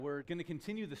We're going to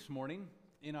continue this morning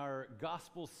in our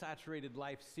Gospel-Saturated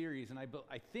Life series, and I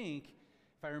think,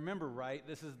 if I remember right,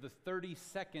 this is the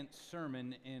 32nd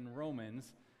sermon in Romans.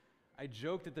 I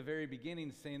joked at the very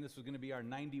beginning saying this was going to be our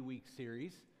 90-week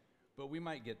series, but we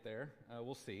might get there.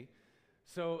 We'll see.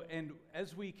 So, and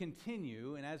as we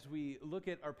continue, and as we look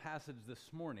at our passage this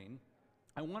morning,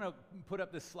 I want to put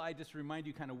up this slide just to remind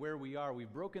you kind of where we are.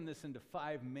 We've broken this into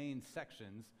 5 main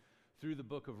sections through the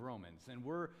book of Romans. And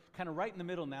we're kind of right in the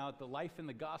middle now at the life in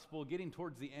the gospel, getting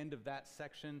towards the end of that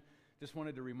section. Just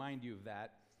wanted to remind you of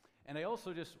that. And I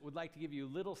also just would like to give you a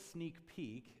little sneak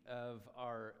peek of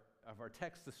our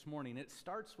text this morning. It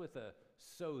starts with a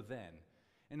so then.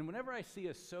 And whenever I see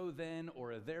a so then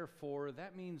or a therefore,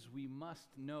 that means we must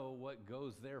know what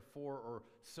goes therefore or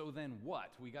so then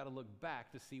what. We got to look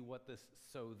back to see what this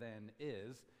so then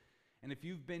is. And if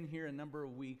you've been here a number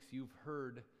of weeks, you've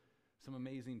heard some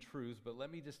amazing truths, but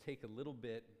let me just take a little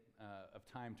bit of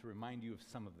time to remind you of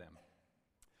some of them.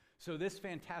 So this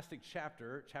fantastic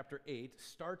chapter, chapter 8,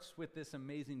 starts with this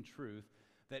amazing truth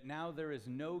that now there is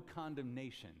no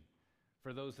condemnation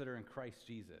for those that are in Christ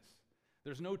Jesus.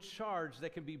 There's no charge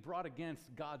that can be brought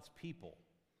against God's people.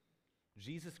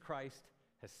 Jesus Christ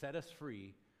has set us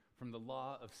free from the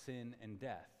law of sin and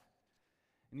death.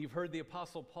 And you've heard the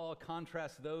Apostle Paul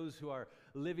contrast those who are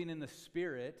living in the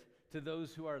Spirit to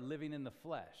those who are living in the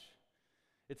flesh.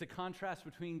 It's a contrast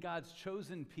between God's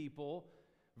chosen people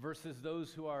versus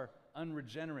those who are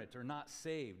unregenerate or not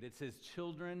saved. It's His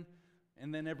children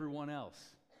and then everyone else.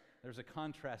 There's a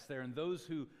contrast there. And those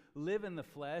who live in the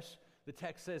flesh, the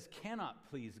text says, cannot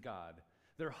please God.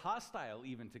 They're hostile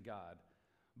even to God.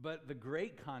 But the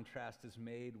great contrast is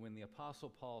made when the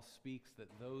Apostle Paul speaks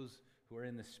that those who are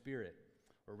in the Spirit,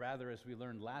 or rather, as we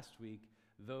learned last week,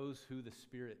 those who the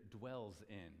Spirit dwells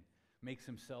in, makes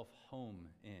Himself home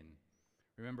in.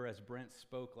 Remember, as Brent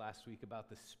spoke last week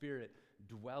about the Spirit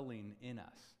dwelling in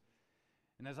us.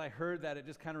 And as I heard that, it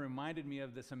just kind of reminded me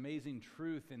of this amazing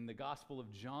truth in the Gospel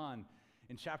of John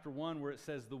in chapter 1 where it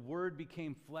says, the Word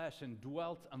became flesh and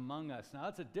dwelt among us. Now,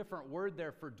 that's a different word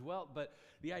there for dwelt, but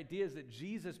the idea is that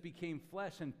Jesus became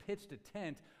flesh and pitched a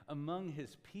tent among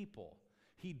His people.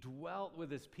 He dwelt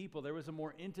with His people. There was a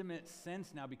more intimate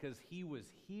sense now because He was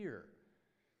here.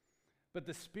 But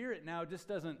the Spirit now just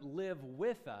doesn't live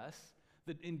with us.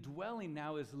 The indwelling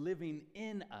now is living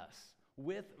in us.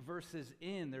 With versus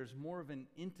in, there's more of an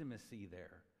intimacy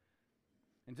there.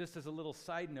 And just as a little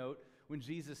side note, when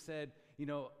Jesus said,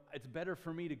 it's better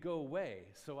for me to go away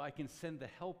so I can send the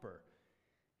helper,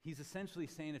 He's essentially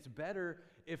saying it's better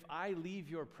if I leave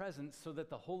your presence so that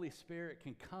the Holy Spirit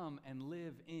can come and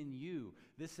live in you.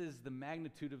 This is the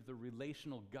magnitude of the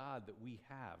relational God that we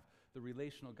have, the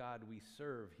relational God we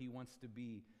serve. He wants to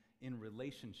be in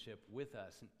relationship with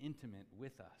us and intimate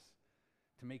with us,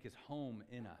 to make His home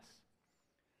in us.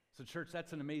 So church,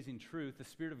 that's an amazing truth. The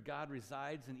Spirit of God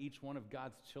resides in each one of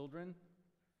God's children,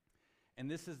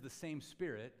 and this is the same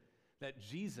Spirit that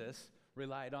Jesus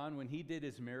relied on when He did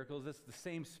His miracles. It's the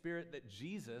same Spirit that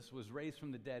Jesus was raised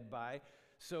from the dead by.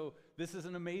 So this is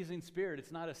an amazing Spirit.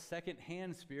 It's not a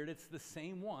second-hand Spirit. It's the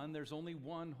same one. There's only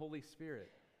one Holy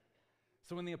Spirit.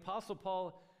 So when the Apostle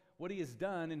Paul, what he has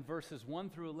done in verses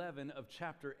 1 through 11 of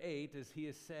chapter 8 is he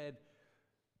has said,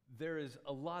 there is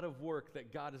a lot of work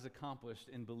that God has accomplished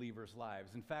in believers'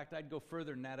 lives. In fact, I'd go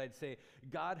further than that. I'd say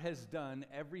God has done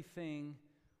everything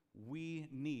we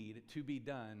need to be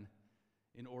done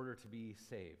in order to be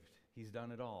saved. He's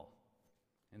done it all.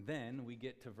 And then we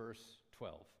get to verse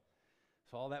 12.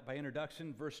 So all that by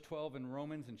introduction, verse 12 in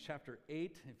Romans in chapter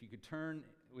 8. If you could turn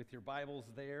with your Bibles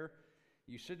there,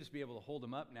 you should just be able to hold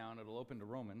them up now and it'll open to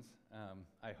Romans,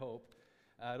 I hope.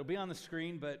 It'll be on the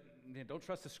screen, but don't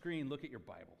trust the screen, look at your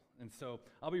Bible. And so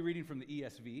I'll be reading from the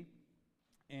ESV,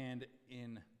 and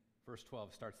in verse 12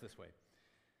 it starts this way.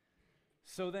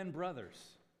 So then, brothers,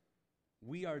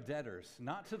 we are debtors,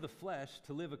 not to the flesh,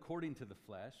 to live according to the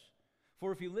flesh.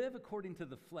 For if you live according to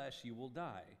the flesh, you will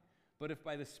die. But if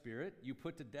by the Spirit you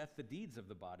put to death the deeds of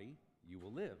the body, you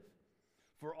will live.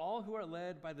 For all who are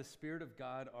led by the Spirit of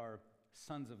God are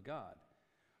sons of God.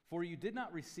 For you did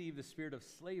not receive the spirit of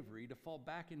slavery to fall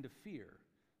back into fear,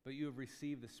 but you have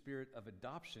received the spirit of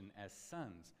adoption as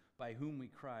sons, by whom we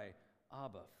cry,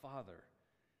 Abba, Father.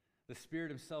 The Spirit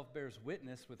Himself bears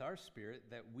witness with our spirit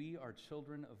that we are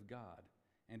children of God,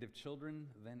 and if children,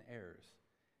 then heirs,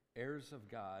 heirs of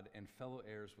God and fellow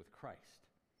heirs with Christ,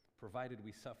 provided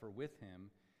we suffer with Him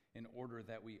in order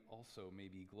that we also may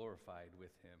be glorified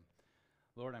with Him.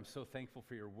 Lord, I'm so thankful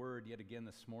for your word yet again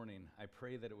this morning. I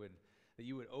pray that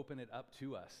you would open it up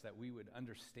to us, that we would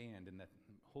understand, and that,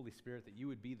 Holy Spirit, that you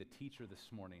would be the teacher this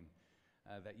morning.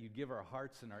 that you'd give our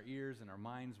hearts and our ears and our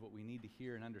minds what we need to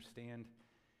hear and understand,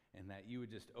 and that you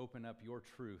would just open up your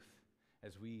truth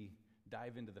as we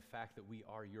dive into the fact that we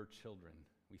are your children.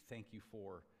 We thank you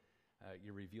for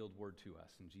your revealed word to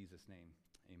us. In Jesus' name,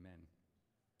 amen.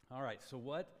 All right, so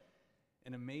what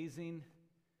an amazing,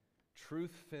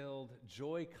 truth-filled,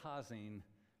 joy-causing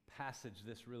passage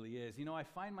this really is. You know, I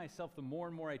find myself, the more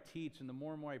and more I teach and the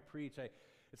more and more I preach,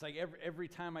 it's like every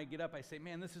time I get up, I say,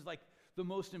 man, this is like the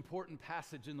most important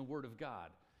passage in the Word of God.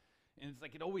 And it's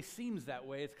like, it always seems that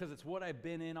way. It's because it's what I've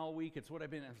been in all week. It's what I've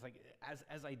been in. It's like,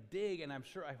 as I dig, and I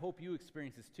hope you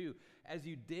experience this too, as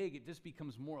you dig, it just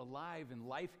becomes more alive and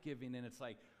life-giving, and it's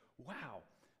like, wow,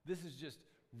 this is just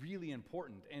really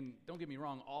important. And don't get me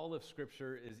wrong, all of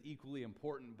Scripture is equally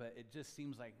important, but it just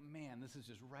seems like, man, this is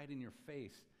just right in your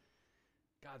face.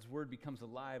 God's word becomes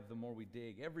alive the more we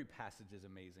dig. Every passage is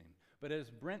amazing. But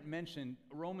as Brent mentioned,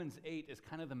 Romans 8 is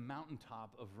kind of the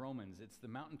mountaintop of Romans. It's the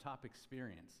mountaintop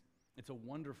experience. It's a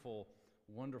wonderful,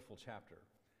 wonderful chapter.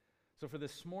 So for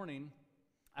this morning,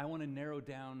 I want to narrow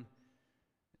down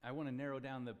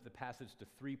the passage to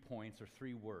 3 points or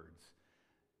 3 words.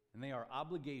 And they are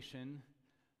obligation,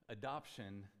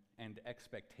 adoption, and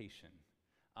expectation.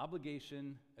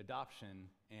 Obligation, adoption,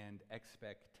 and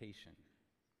expectation.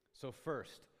 So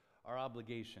first, our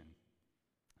obligation.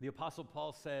 The Apostle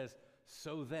Paul says,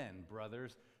 so then,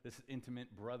 brothers, this is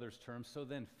intimate brothers term, so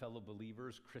then, fellow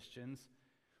believers, Christians,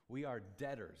 we are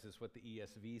debtors, is what the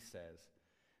ESV says.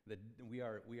 That we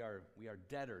are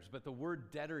debtors. But the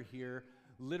word debtor here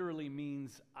literally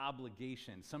means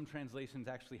obligation. Some translations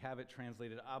actually have it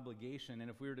translated obligation, and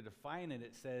if we were to define it,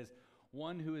 it says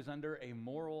one who is under a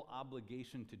moral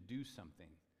obligation to do something.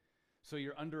 So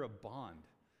you're under a bond.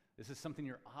 This is something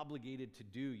you're obligated to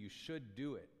do. You should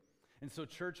do it. And so,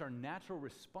 church, our natural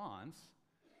response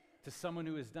to someone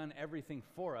who has done everything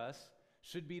for us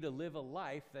should be to live a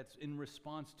life that's in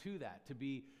response to that, to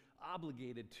be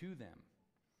obligated to them.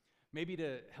 Maybe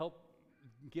to help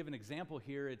give an example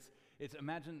here, it's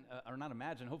imagine, or not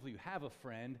imagine, hopefully you have a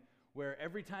friend where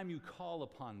every time you call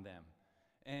upon them,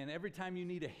 and every time you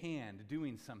need a hand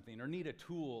doing something, or need a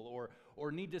tool,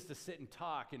 or need just to sit and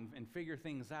talk and figure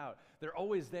things out, they're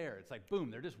always there. It's like, boom,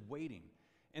 they're just waiting.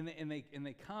 And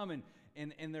they come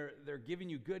and they're giving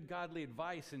you good godly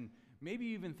advice, and maybe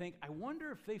you even think, I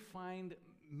wonder if they find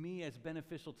me as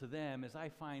beneficial to them as I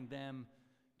find them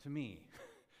to me.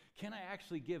 Can I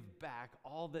actually give back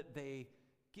all that they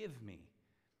give me?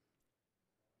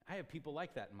 I have people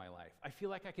like that in my life. I feel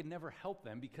like I could never help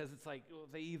them because it's like, well,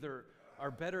 they either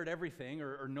are better at everything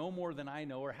or know more than I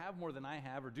know or have more than I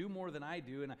have or do more than I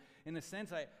do. And in a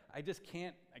sense, I just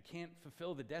can't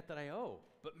fulfill the debt that I owe.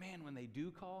 But man, when they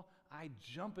do call, I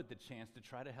jump at the chance to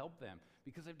try to help them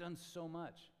because I've done so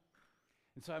much.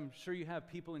 And so I'm sure you have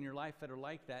people in your life that are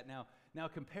like that. Now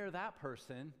compare that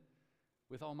person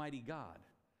with Almighty God.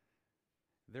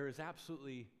 There is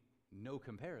absolutely no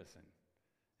comparison.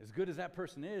 As good as that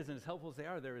person is and as helpful as they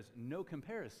are, there is no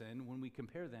comparison when we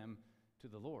compare them to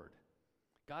the Lord.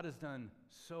 God has done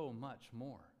so much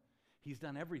more. He's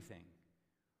done everything.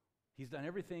 He's done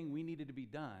everything we needed to be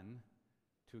done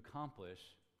to accomplish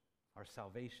our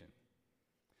salvation.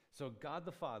 So God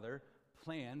the Father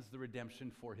plans the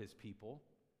redemption for his people.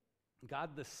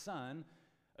 God the Son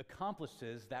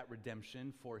accomplishes that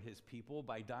redemption for his people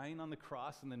by dying on the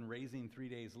cross and then raising 3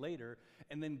 days later.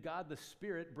 And then God the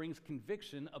Spirit brings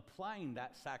conviction, applying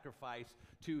that sacrifice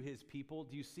to his people.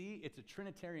 Do you see? It's a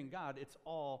Trinitarian God. It's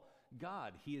all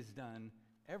God. He has done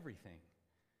everything.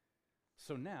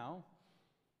 So now,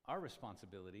 our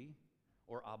responsibility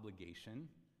or obligation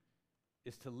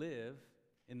is to live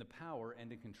in the power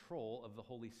and in control of the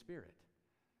Holy Spirit.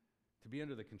 To be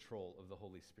under the control of the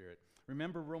Holy Spirit.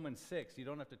 Remember Romans 6. You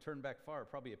don't have to turn back far,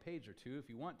 probably a page or two if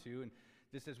you want to. And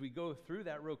just as we go through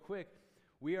that real quick,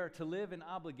 we are to live in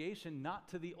obligation not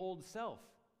to the old self,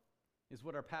 is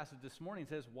what our passage this morning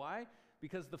says. Why?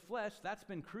 Because the flesh, that's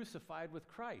been crucified with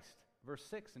Christ. Verse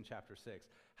 6 in chapter 6.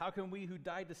 How can we who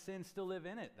died to sin still live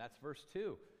in it? That's verse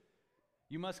 2.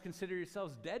 You must consider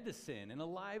yourselves dead to sin and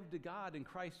alive to God in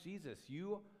Christ Jesus.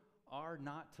 You are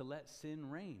not to let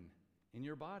sin reign in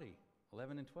your body.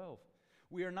 11 and 12.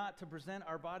 We are not to present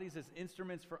our bodies as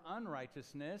instruments for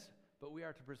unrighteousness, but we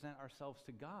are to present ourselves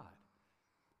to God,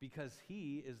 because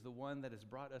he is the one that has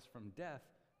brought us from death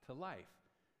to life.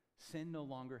 Sin no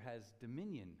longer has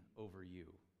dominion over you.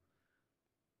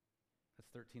 That's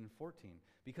 13 and 14.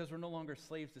 Because we're no longer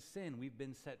slaves to sin, we've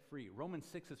been set free. Romans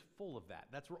 6 is full of that.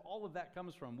 That's where all of that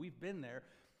comes from. We've been there.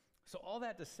 So all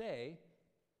that to say,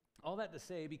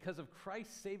 because of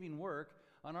Christ's saving work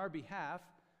on our behalf,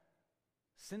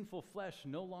 sinful flesh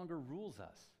no longer rules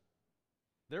us.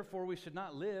 Therefore, we should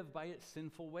not live by its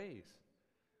sinful ways.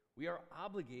 We are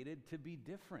obligated to be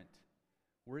different.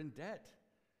 We're in debt.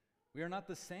 We are not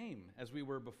the same as we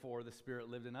were before the Spirit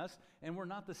lived in us, and we're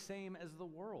not the same as the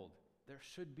world. There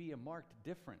should be a marked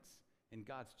difference in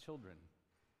God's children.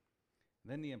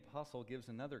 Then the apostle gives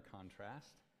another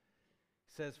contrast.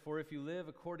 He says, "For if you live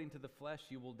according to the flesh,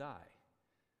 you will die.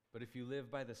 But if you live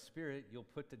by the Spirit, you'll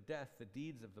put to death the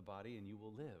deeds of the body, and you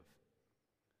will live."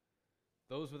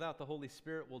 Those without the Holy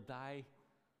Spirit will die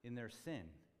in their sin.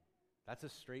 That's a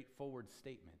straightforward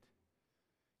statement.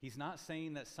 He's not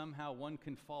saying that somehow one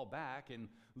can fall back and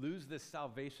lose this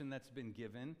salvation that's been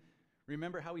given.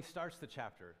 Remember how he starts the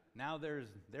chapter. Now there's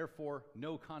therefore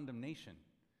no condemnation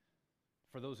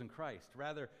for those in Christ.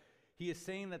 Rather, he is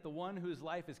saying that the one whose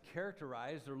life is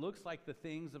characterized or looks like the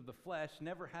things of the flesh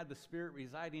never had the Spirit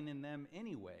residing in them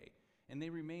anyway, and they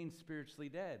remain spiritually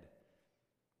dead.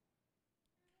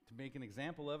 To make an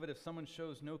example of it, if someone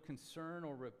shows no concern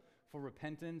for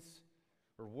repentance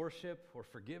or worship or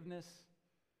forgiveness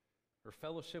or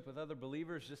fellowship with other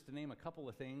believers, just to name a couple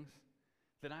of things,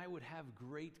 then I would have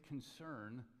great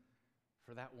concern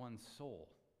for that one's soul,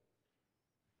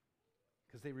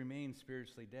 because they remain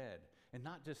spiritually dead. And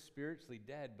not just spiritually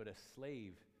dead, but a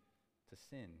slave to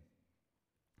sin.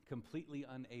 Completely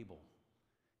unable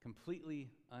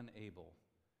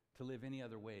to live any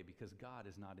other way because God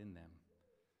is not in them.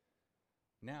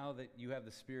 Now that you have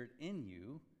the Spirit in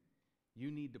you, you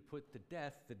need to put to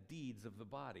death the deeds of the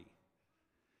body.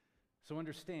 So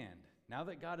understand, now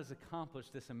that God has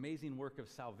accomplished this amazing work of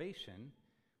salvation,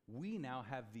 we now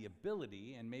have the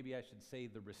ability, and maybe I should say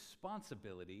the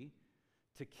responsibility,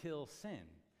 to kill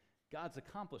sin. God's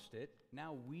accomplished it.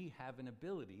 Now we have an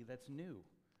ability that's new.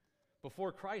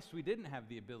 Before Christ, we didn't have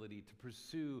the ability to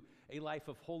pursue a life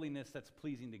of holiness that's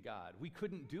pleasing to God. We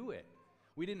couldn't do it.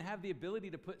 We didn't have the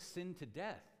ability to put sin to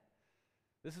death.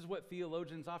 This is what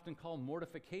theologians often call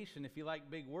mortification, if you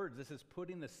like big words. This is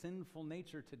putting the sinful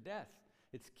nature to death.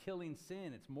 It's killing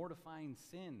sin. It's mortifying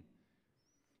sin.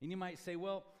 And you might say,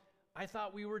 well, I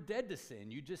thought we were dead to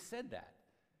sin. You just said that.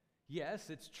 Yes,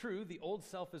 it's true, the old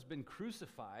self has been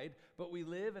crucified, but we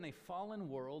live in a fallen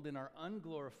world in our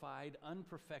unglorified,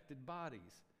 unperfected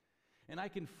bodies. And I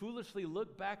can foolishly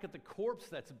look back at the corpse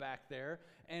that's back there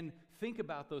and think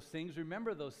about those things,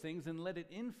 remember those things, and let it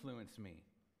influence me.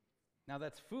 Now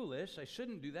that's foolish, I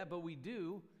shouldn't do that, but we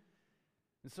do.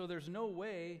 And so there's no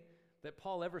way that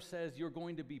Paul ever says you're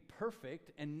going to be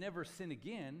perfect and never sin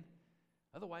again.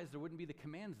 Otherwise, there wouldn't be the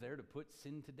commands there to put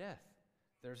sin to death.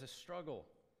 There's a struggle.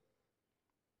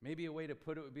 Maybe a way to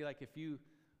put it would be like if you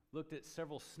looked at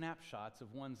several snapshots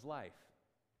of one's life.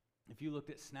 If you looked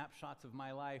at snapshots of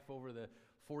my life over the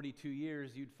 42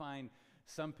 years, you'd find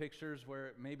some pictures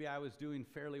where maybe I was doing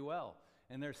fairly well.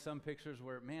 And there's some pictures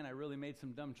where, man, I really made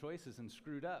some dumb choices and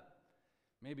screwed up.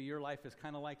 Maybe your life is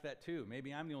kind of like that too.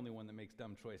 Maybe I'm the only one that makes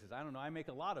dumb choices. I don't know. I make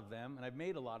a lot of them, and I've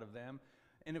made a lot of them.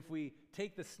 And if we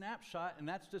take the snapshot and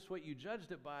that's just what you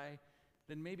judged it by,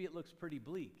 then maybe it looks pretty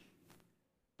bleak.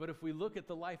 But if we look at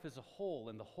the life as a whole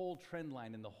and the whole trend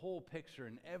line and the whole picture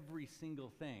and every single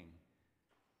thing,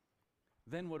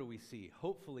 then what do we see?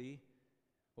 Hopefully,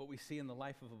 what we see in the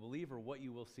life of a believer, what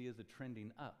you will see is a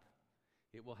trending up.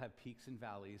 It will have peaks and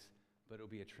valleys, but it will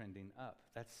be a trending up.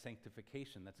 That's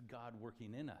sanctification. That's God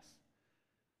working in us.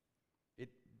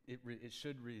 It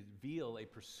should reveal a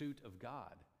pursuit of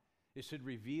God. It should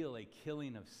reveal a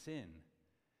killing of sin.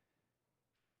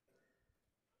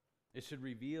 It should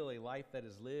reveal a life that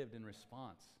is lived in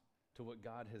response to what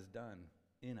God has done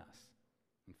in us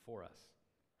and for us.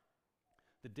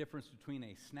 The difference between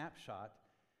a snapshot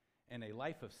and a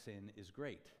life of sin is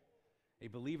great. A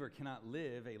believer cannot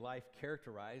live a life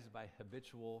characterized by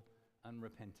habitual,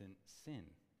 unrepentant sin.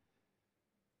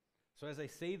 So as I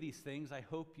say these things, I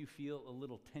hope you feel a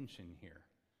little tension here.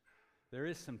 There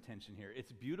is some tension here.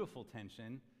 It's beautiful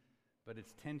tension, but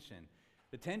it's tension.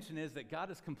 The tension is that God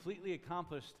has completely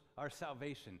accomplished our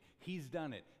salvation. He's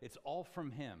done it. It's all from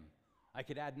Him. I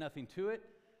could add nothing to it.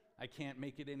 I can't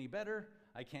make it any better.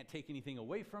 I can't take anything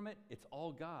away from it. It's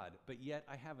all God. But yet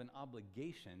I have an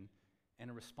obligation and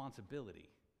a responsibility.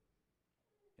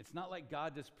 It's not like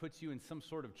God just puts you in some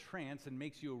sort of trance and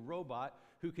makes you a robot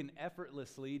who can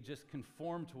effortlessly just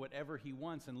conform to whatever He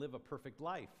wants and live a perfect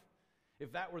life.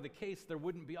 If that were the case, there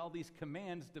wouldn't be all these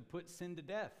commands to put sin to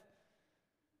death.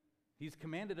 He's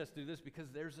commanded us to do this because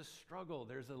there's a struggle.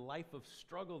 There's a life of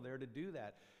struggle there to do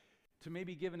that. To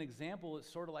maybe give an example,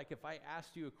 it's sort of like if I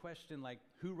asked you a question like,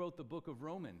 who wrote the book of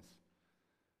Romans?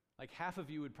 Like half of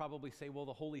you would probably say, well,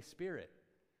 the Holy Spirit.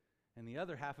 And the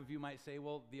other half of you might say,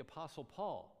 well, the Apostle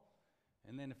Paul.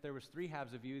 And then if there was three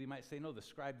halves of you, you might say, no, the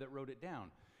scribe that wrote it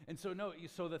down. And so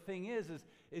so the thing is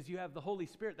you have the Holy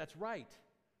Spirit. That's right.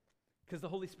 Because the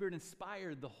Holy Spirit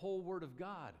inspired the whole Word of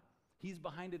God. He's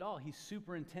behind it all. He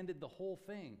superintended the whole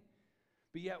thing.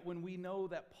 But yet when we know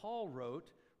that Paul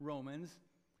wrote Romans,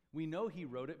 we know he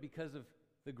wrote it because of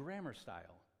the grammar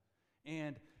style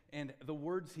and the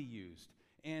words he used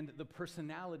and the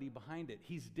personality behind it.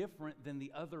 He's different than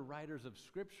the other writers of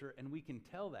Scripture, and we can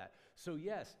tell that. So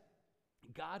yes,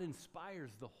 God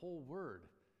inspires the whole Word,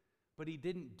 but he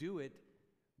didn't do it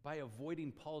by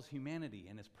avoiding Paul's humanity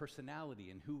and his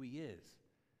personality and who he is.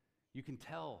 You can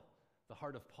tell the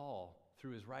heart of Paul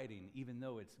through his writing, even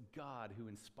though it's God who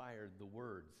inspired the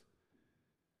words.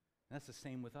 And that's the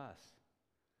same with us.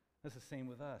 That's the same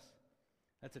with us.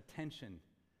 That's a tension.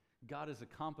 God has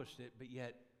accomplished it, but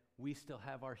yet we still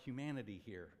have our humanity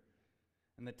here.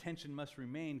 And the tension must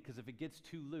remain, because if it gets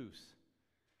too loose,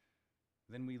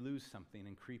 then we lose something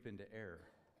and creep into error.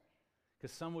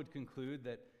 Because some would conclude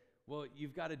that, well,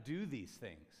 you've got to do these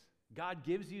things. God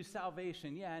gives you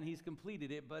salvation, yeah, and he's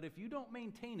completed it, but if you don't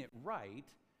maintain it right,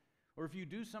 or if you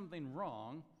do something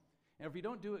wrong, and if you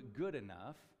don't do it good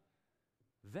enough,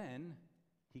 then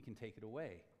he can take it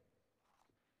away.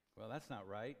 Well, that's not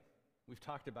right. We've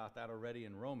talked about that already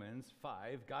in Romans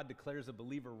 5. God declares a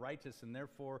believer righteous, and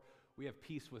therefore we have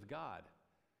peace with God.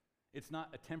 It's not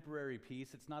a temporary peace.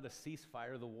 It's not a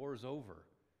ceasefire. The war's over.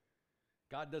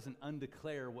 God doesn't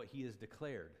undeclare what he has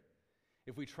declared.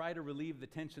 If we try to relieve the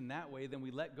tension that way, then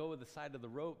we let go of the side of the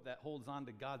rope that holds on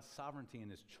to God's sovereignty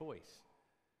and his choice.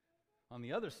 On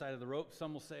the other side of the rope,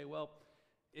 some will say, well,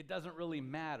 it doesn't really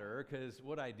matter because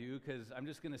what I do, because I'm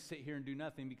just going to sit here and do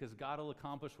nothing because God will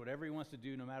accomplish whatever he wants to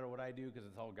do no matter what I do because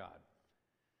it's all God.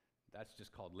 That's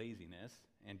just called laziness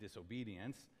and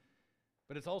disobedience.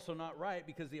 But it's also not right,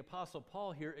 because the Apostle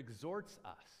Paul here exhorts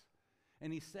us.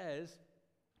 And he says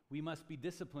we must be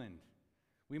disciplined.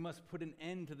 We must put an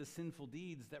end to the sinful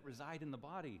deeds that reside in the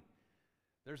body.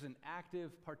 There's an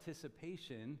active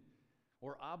participation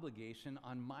or obligation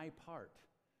on my part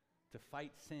to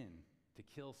fight sin, to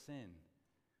kill sin.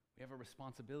 We have a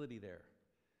responsibility there.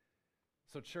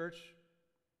 So church,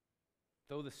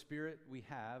 though the Spirit we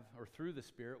have, or through the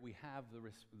Spirit, we have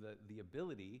the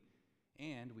ability,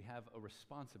 and we have a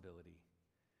responsibility.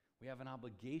 We have an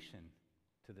obligation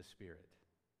to the Spirit.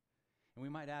 And we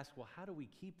might ask, well, how do we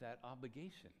keep that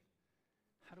obligation?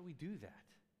 How do we do that?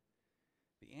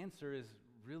 The answer is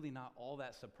really not all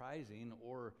that surprising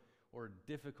or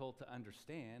difficult to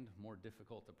understand, more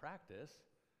difficult to practice,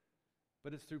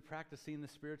 but it's through practicing the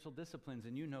spiritual disciplines,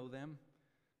 and you know them.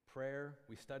 Prayer,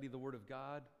 we study the Word of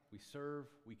God, we serve,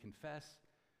 we confess,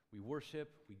 we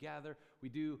worship, we gather, we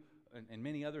do, and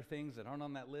many other things that aren't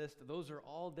on that list. Those are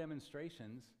all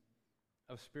demonstrations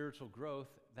of spiritual growth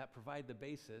that provide the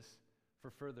basis for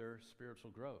further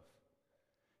spiritual growth.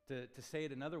 To say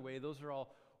it another way, those are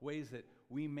all ways that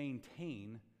we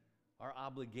maintain our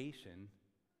obligation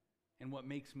and what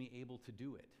makes me able to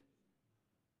do it.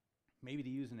 Maybe to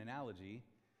use an analogy,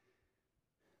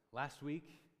 last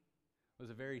week was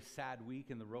a very sad week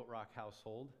in the Rotrock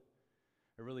household.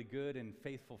 A really good and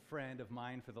faithful friend of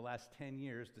mine for the last 10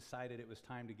 years decided it was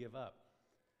time to give up.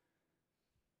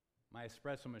 My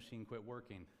espresso machine quit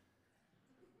working.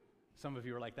 Some of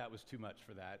you are like, that was too much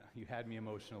for that. You had me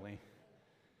emotionally.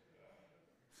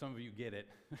 Some of you get it.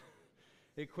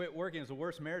 It quit working. It was the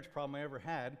worst marriage problem I ever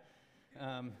had.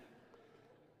 I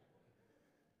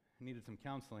needed some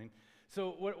counseling.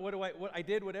 So what I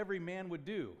did what every man would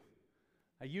do.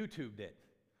 I YouTubed it.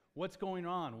 What's going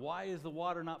on? Why is the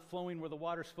water not flowing where the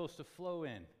water's supposed to flow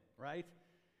in, right?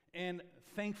 And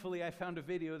thankfully, I found a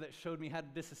video that showed me how to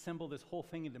disassemble this whole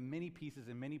thing into many pieces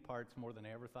and many parts, more than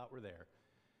I ever thought were there.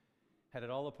 Had it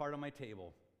all apart on my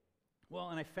table. Well,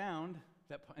 and I found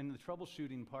that in the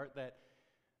troubleshooting part that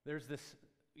there's this,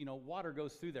 water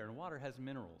goes through there, and water has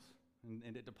minerals,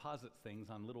 and it deposits things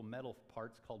on little metal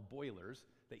parts called boilers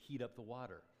that heat up the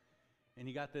water. And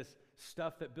you got this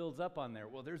stuff that builds up on there.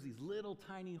 Well, there's these little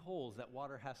tiny holes that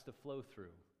water has to flow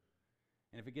through.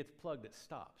 And if it gets plugged, it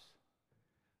stops.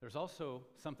 There's also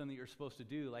something that you're supposed to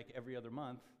do like every other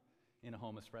month in a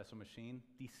home espresso machine,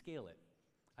 descale it.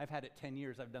 I've had it 10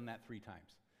 years. I've done that 3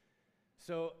 times.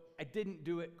 So I didn't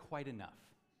do it quite enough.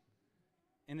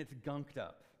 And it's gunked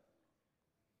up.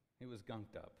 It was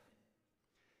gunked up.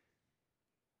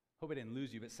 Hope I didn't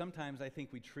lose you, but sometimes I think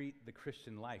we treat the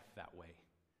Christian life that way.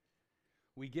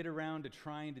 We get around to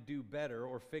trying to do better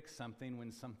or fix something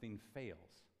when something fails,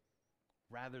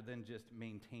 rather than just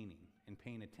maintaining and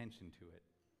paying attention to it.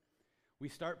 We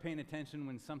start paying attention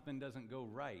when something doesn't go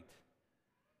right.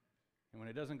 And when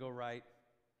it doesn't go right,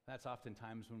 that's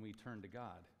oftentimes when we turn to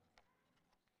God.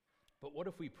 But what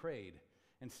if we prayed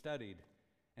and studied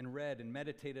and read and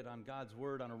meditated on God's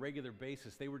word on a regular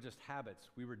basis. They were just habits.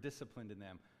 We were disciplined in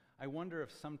them. I wonder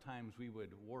if sometimes we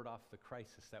would ward off the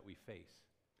crisis that we face.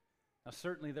 Now,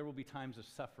 certainly there will be times of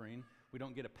suffering. We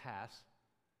don't get a pass.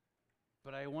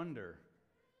 But I wonder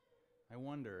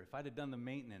if I'd have done the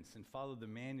maintenance and followed the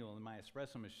manual in my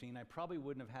espresso machine, I probably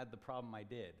wouldn't have had the problem I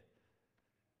did.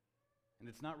 And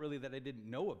it's not really that I didn't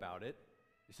know about it.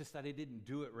 It's just that I didn't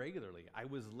do it regularly. I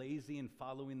was lazy in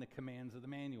following the commands of the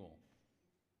manual.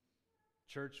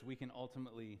 Church, we can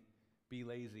ultimately be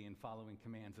lazy in following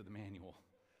commands of the manual,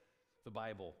 the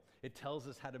Bible. It tells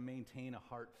us how to maintain a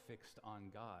heart fixed on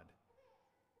God.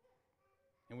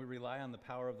 And we rely on the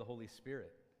power of the Holy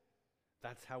Spirit.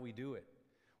 That's how we do it.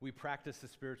 We practice the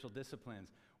spiritual disciplines.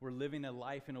 We're living a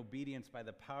life in obedience by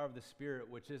the power of the Spirit,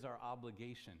 which is our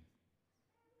obligation.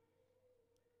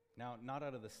 Now, not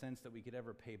out of the sense that we could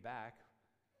ever pay back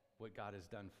what God has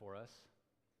done for us.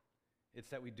 It's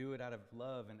that we do it out of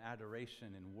love and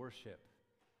adoration and worship.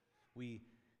 We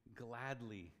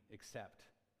gladly accept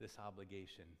this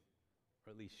obligation,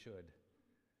 or at least should.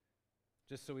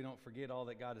 Just so we don't forget all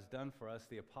that God has done for us,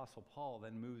 the Apostle Paul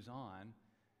then moves on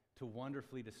to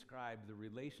wonderfully describe the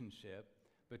relationship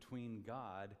between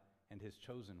God and his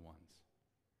chosen ones.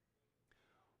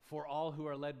 For all who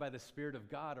are led by the Spirit of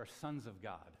God are sons of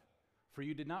God. For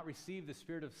you did not receive the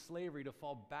spirit of slavery to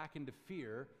fall back into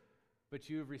fear, but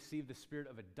you have received the spirit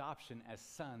of adoption as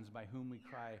sons, by whom we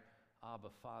cry, Abba,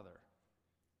 Father.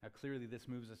 Now clearly this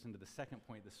moves us into the second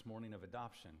point this morning of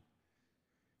adoption.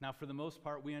 Now for the most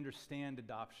part, we understand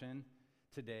adoption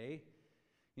today.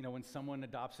 You know, when someone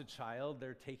adopts a child,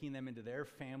 they're taking them into their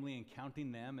family and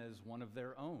counting them as one of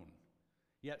their own.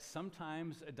 Yet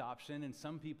sometimes adoption in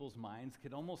some people's minds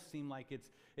could almost seem like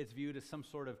it's viewed as some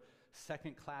sort of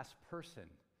second-class person.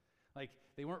 Like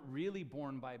they weren't really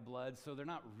born by blood, so they're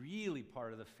not really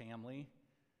part of the family.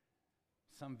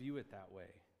 Some view it that way.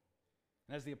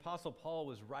 And as the Apostle Paul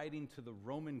was writing to the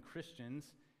Roman Christians,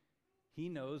 he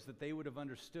knows that they would have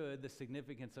understood the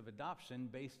significance of adoption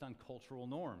based on cultural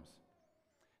norms.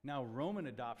 Now, Roman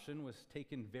adoption was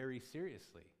taken very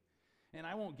seriously. And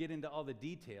I won't get into all the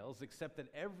details, except that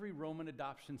every Roman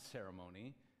adoption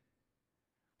ceremony,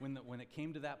 when it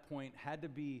came to that point, had to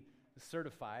be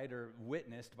certified or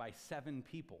witnessed by 7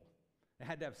 people. It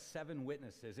had to have 7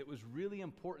 witnesses. It was really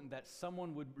important that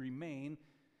someone would remain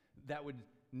that would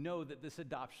know that this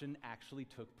adoption actually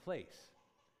took place.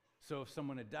 So if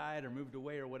someone had died or moved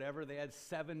away or whatever, they had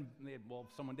 7, well,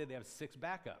 if someone did, they have 6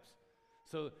 backups.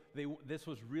 So this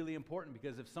was really important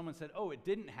because if someone said, oh, it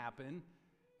didn't happen,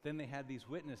 then they had these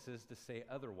witnesses to say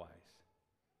otherwise.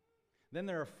 Then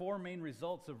there are 4 main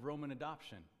results of Roman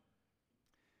adoption.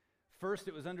 First,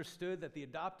 it was understood that the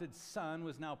adopted son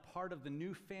was now part of the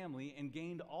new family and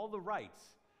gained all the rights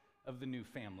of the new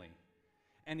family.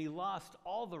 And he lost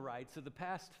all the rights of the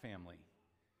past family.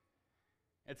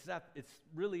 It's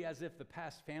really as if the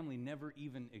past family never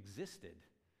even existed,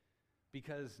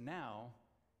 because now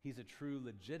he's a true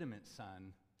legitimate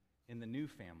son in the new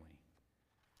family.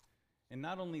 And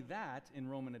not only that, in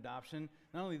Roman adoption,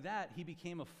 not only that, he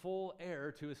became a full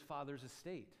heir to his father's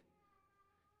estate.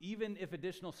 Even if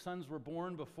additional sons were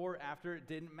born before or after, it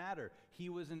didn't matter. He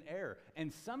was an heir.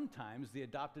 And sometimes the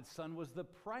adopted son was the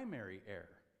primary heir.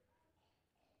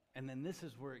 And then this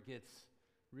is where it gets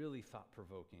really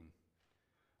thought-provoking.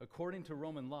 According to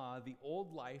Roman law, the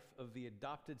old life of the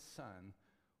adopted son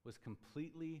was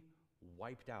completely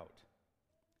wiped out,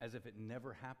 as if it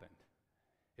never happened.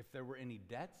 If there were any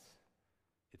debts,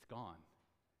 it's gone.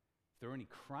 If there were any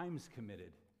crimes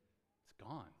committed, it's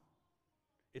gone.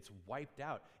 It's wiped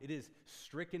out. It is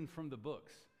stricken from the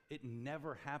books. It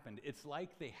never happened. It's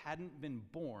like they hadn't been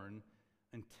born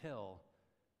until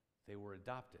they were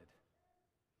adopted.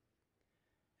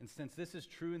 And since this is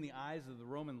true in the eyes of the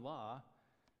Roman law,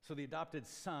 so the adopted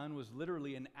son was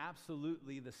literally and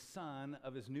absolutely the son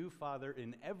of his new father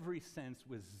in every sense,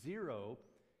 with zero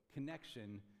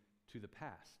connection to the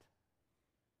past.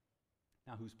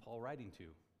 Now, who's Paul writing to?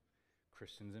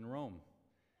 Christians in Rome.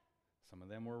 Some of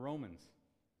them were Romans.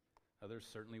 Others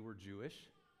certainly were Jewish.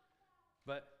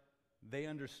 But they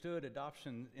understood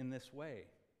adoption in this way.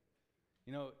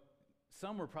 You know,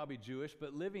 some were probably Jewish,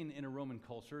 but living in a Roman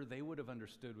culture, they would have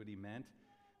understood what he meant.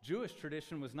 Jewish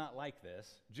tradition was not like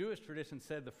this. Jewish tradition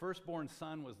said the firstborn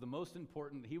son was the most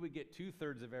important. He would get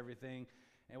 2/3 of everything,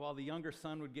 and while the younger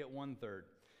son would get 1/3.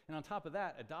 And on top of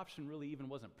that, adoption really even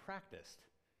wasn't practiced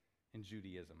in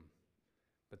Judaism.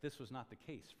 But this was not the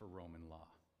case for Roman law.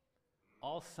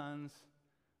 All sons,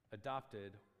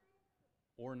 adopted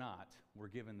or not, were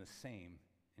given the same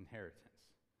inheritance.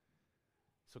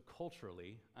 So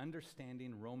culturally,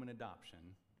 understanding Roman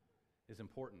adoption is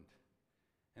important.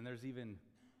 And there's even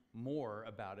more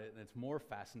about it, and it's more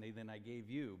fascinating than I gave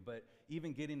you. But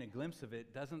even getting a glimpse of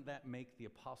it, doesn't that make the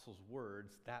apostles'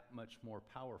 words that much more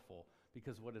powerful?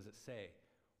 Because what does it say?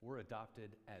 We're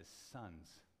adopted as sons.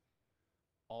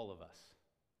 All of us.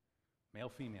 Male,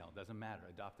 female, doesn't matter.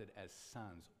 Adopted as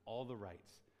sons. All the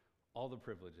rights, all the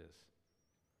privileges.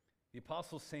 The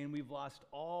apostles saying we've lost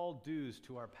all dues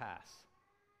to our past.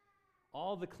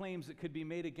 All the claims that could be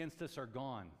made against us are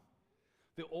gone.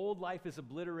 The old life is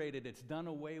obliterated. It's done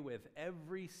away with.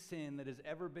 Every sin that has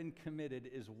ever been committed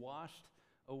is washed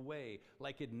away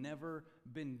like it never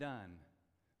been done.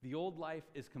 The old life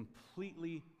is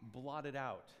completely blotted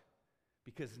out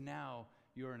because now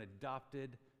you're an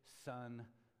adopted son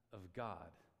of God.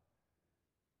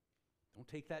 Don't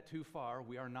take that too far.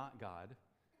 We are not God.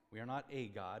 We are not a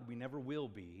God. We never will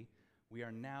be. We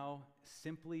are now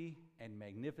simply and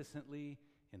magnificently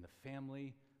in the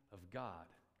family of God.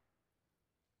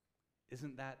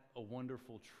 Isn't that a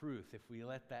wonderful truth if we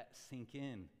let that sink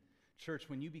in? Church,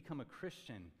 when you become a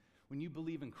Christian, when you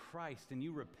believe in Christ and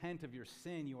you repent of your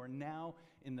sin, you are now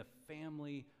in the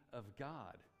family of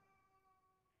God.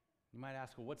 You might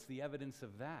ask, well, what's the evidence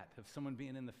of that, of someone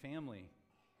being in the family?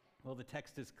 Well, the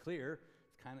text is clear.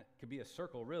 It could be a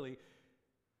circle, really.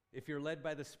 If you're led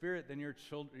by the Spirit, then you're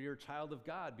a child of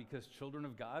God, because children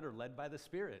of God are led by the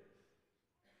Spirit.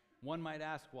 One might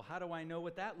ask, well, how do I know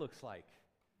what that looks like?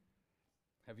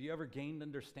 Have you ever gained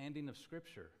understanding of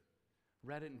Scripture?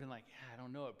 Read it and been like, yeah, I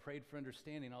don't know it. Prayed for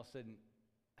understanding. All of a sudden,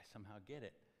 I somehow get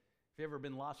it. Have you ever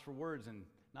been lost for words and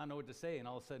not know what to say, and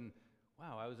all of a sudden,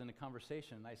 wow, I was in a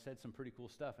conversation and I said some pretty cool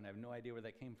stuff and I have no idea where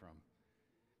that came from?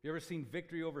 Have you ever seen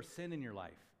victory over sin in your life?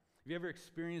 Have you ever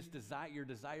experienced your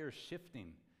desires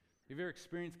shifting? Have you ever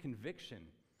experienced conviction?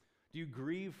 Do you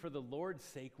grieve for the Lord's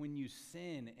sake when you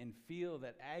sin and feel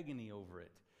that agony over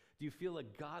it? Do you feel a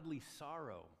godly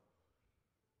sorrow?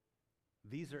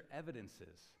 These are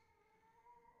evidences.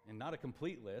 And not a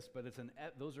complete list, but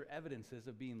those are evidences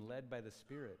of being led by the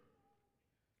Spirit.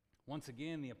 Once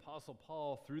again, the Apostle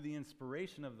Paul, through the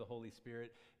inspiration of the Holy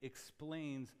Spirit,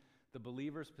 explains the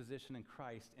believer's position in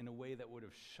Christ in a way that would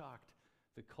have shocked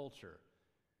the culture.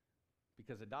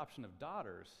 Because adoption of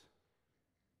daughters,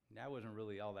 that wasn't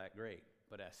really all that great.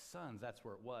 But as sons, that's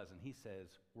where it was. And he says,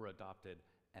 we're adopted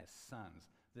as sons.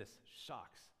 This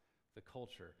shocks the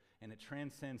culture. And it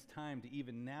transcends time to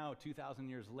even now, 2,000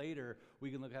 years later,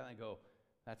 we can look at it and go,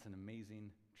 that's an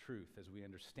amazing truth as we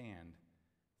understand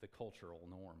the cultural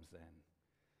norms then.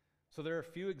 So there are a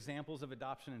few examples of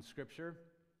adoption in Scripture.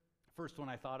 First one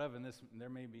I thought of, and there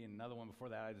may be another one before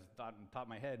that, I just thought on the top of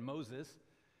my head, Moses.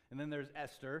 And then there's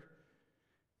Esther.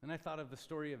 Then I thought of the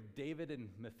story of David and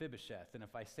Mephibosheth. And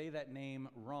if I say that name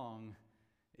wrong,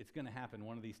 it's going to happen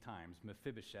one of these times.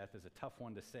 Mephibosheth is a tough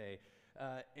one to say.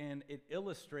 And it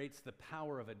illustrates the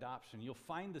power of adoption. You'll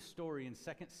find the story in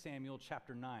 2 Samuel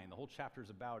chapter 9. The whole chapter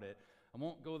is about it. I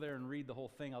won't go there and read the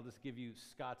whole thing. I'll just give you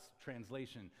Scott's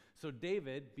translation. So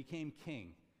David became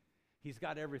king. He's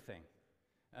got everything.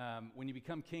 When you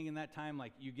become king in that time,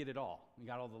 like, you get it all. You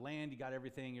got all the land, you got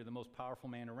everything, you're the most powerful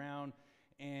man around.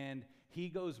 And he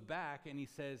goes back and he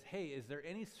says, hey, is there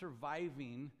any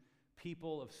surviving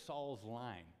people of Saul's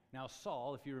line? Now,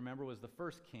 Saul, if you remember, was the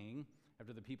first king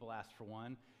after the people asked for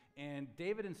one. And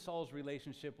David and Saul's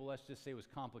relationship, well, let's just say, was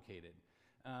complicated.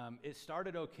 It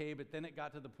started okay, but then it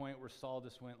got to the point where Saul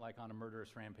just went like on a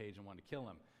murderous rampage and wanted to kill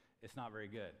him. It's not very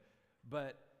good.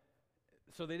 But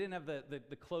so they didn't have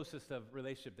the closest of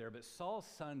relationship there, but Saul's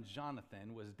son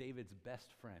Jonathan was David's best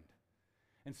friend.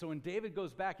 And so when David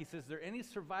goes back, he says, are there any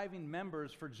surviving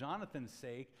members for Jonathan's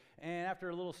sake? And after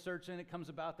a little searching, it comes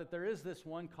about that there is this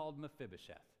one called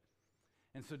Mephibosheth.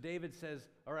 And so David says,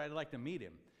 all right, I'd like to meet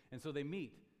him. And so they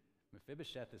meet.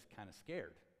 Mephibosheth is kind of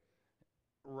scared.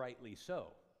 Rightly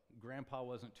so. Grandpa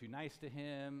wasn't too nice to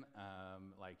him.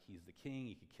 Like, he's the king.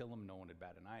 He could kill him. No one would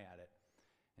bat an eye at it.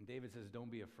 And David says,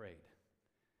 don't be afraid.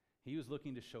 He was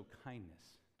looking to show kindness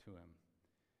to him.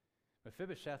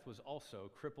 Mephibosheth was also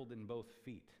crippled in both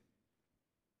feet,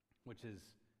 which is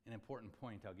an important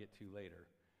point I'll get to later.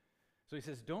 So he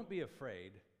says, don't be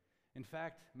afraid. In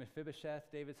fact, Mephibosheth,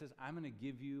 David says, I'm going to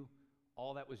give you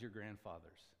all that was your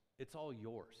grandfather's. It's all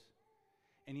yours.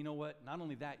 And you know what? Not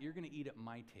only that, you're going to eat at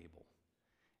my table.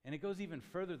 And it goes even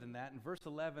further than that. In verse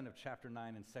 11 of chapter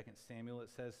 9 in 2 Samuel,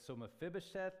 it says, so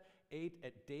Mephibosheth ate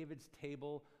at David's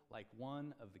table like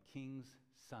one of the king's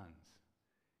sons.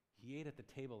 He ate at the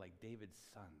table like David's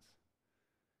sons.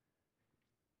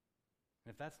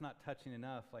 And if that's not touching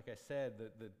enough, like I said,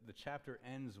 the chapter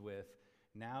ends with,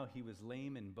 now he was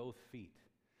lame in both feet.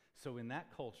 So in that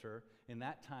culture, in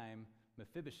that time,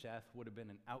 Mephibosheth would have been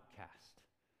an outcast,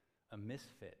 a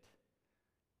misfit.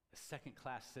 a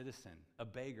second-class citizen, a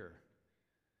beggar.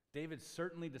 David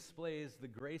certainly displays the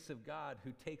grace of God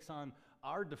who takes on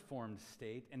our deformed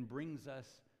state and brings us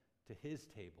to his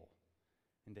table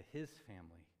and to his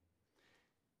family.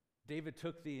 David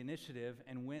took the initiative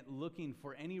and went looking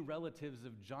for any relatives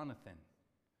of Jonathan,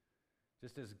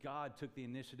 just as God took the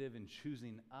initiative in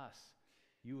choosing us,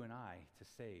 you and I, to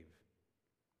save.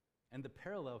 And the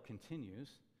parallel continues.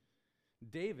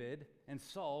 David and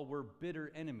Saul were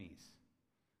bitter enemies.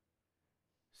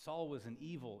 Saul was an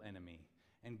evil enemy,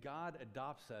 and God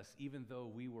adopts us even though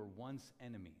we were once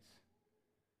enemies.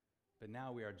 But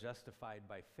now we are justified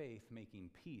by faith,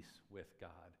 making peace with God.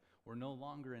 We're no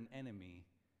longer an enemy.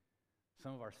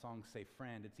 Some of our songs say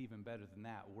friend. It's even better than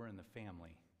that. We're in the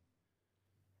family.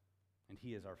 And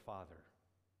he is our Father.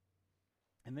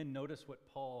 And then notice what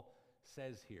Paul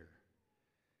says here.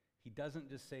 He doesn't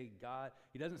say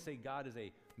God is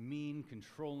a mean,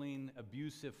 controlling,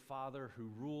 abusive father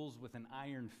who rules with an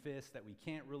iron fist that we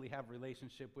can't really have a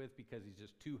relationship with because he's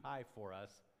just too high for us.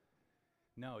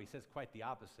 No, he says quite the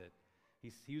opposite.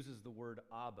 He uses the word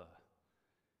Abba.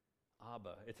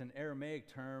 Abba. It's an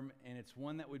Aramaic term, and it's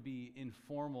one that would be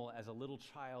informal as a little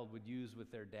child would use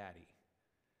with their daddy.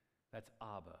 That's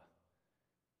Abba.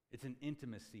 It's an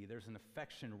intimacy. There's an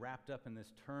affection wrapped up in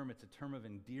this term. It's a term of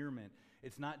endearment.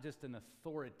 It's not just an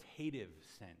authoritative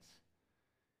sense.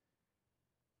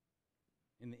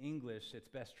 In the English, it's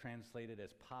best translated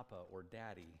as Papa or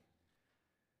Daddy.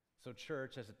 So,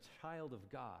 church, as a child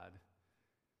of God,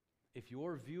 if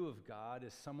your view of God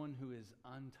is someone who is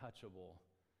untouchable,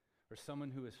 or someone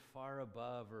who is far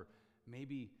above, or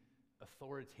maybe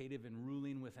authoritative and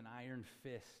ruling with an iron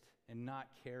fist, and not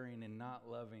caring and not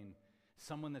loving,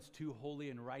 someone that's too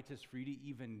holy and righteous for you to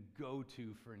even go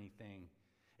to for anything.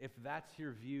 If that's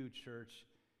your view, church,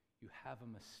 you have a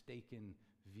mistaken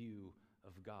view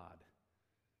of God.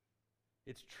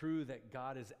 It's true that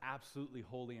God is absolutely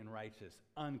holy and righteous,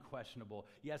 unquestionable.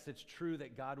 Yes, it's true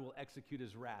that God will execute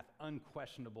his wrath,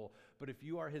 unquestionable. But if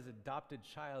you are his adopted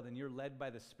child and you're led by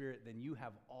the Spirit, then you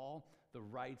have all the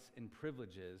rights and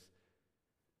privileges,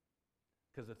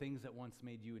 because the things that once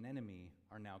made you an enemy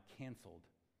are now canceled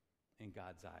in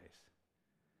God's eyes.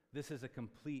 This is a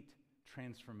complete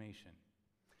transformation.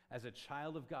 As a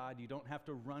child of God, you don't have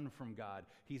to run from God.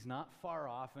 He's not far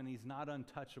off and he's not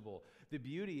untouchable. The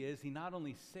beauty is he not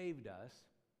only saved us,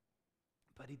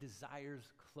 but he desires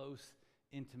close,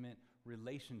 intimate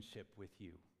relationship with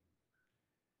you.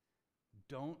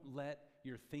 Don't let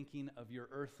your thinking of your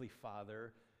earthly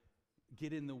father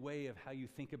get in the way of how you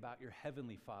think about your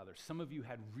heavenly Father. Some of you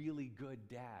had really good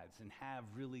dads and have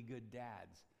really good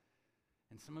dads.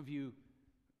 And some of you,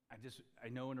 I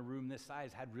know in a room this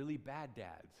size, had really bad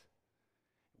dads.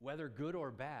 Whether good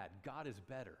or bad, God is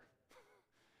better.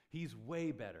 He's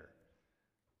way better.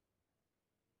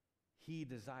 He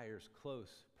desires close,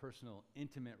 personal,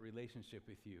 intimate relationship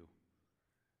with you.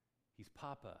 He's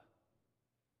Papa.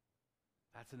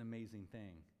 That's an amazing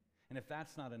thing. And if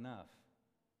that's not enough,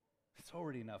 it's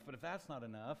already enough, but if that's not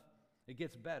enough, it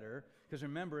gets better. Because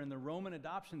remember, in the Roman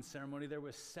adoption ceremony, there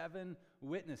was 7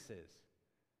 witnesses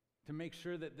to make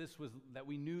sure that that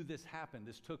we knew this happened,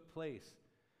 this took place.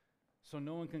 So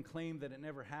no one can claim that it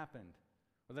never happened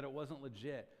or that it wasn't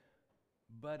legit.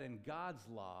 But in God's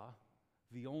law,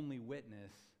 the only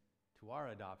witness to our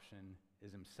adoption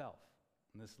is himself.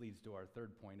 And this leads to our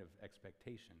third point of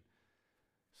expectation.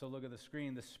 So look at the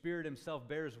screen. The Spirit himself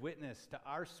bears witness to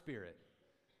our spirit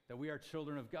that we are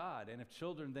children of God, and if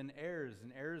children, then heirs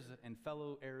and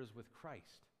fellow heirs with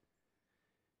Christ.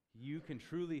 You can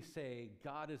truly say,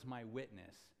 God is my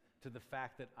witness to the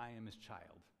fact that I am his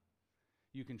child.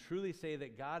 You can truly say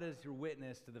that God is your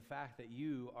witness to the fact that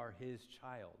you are his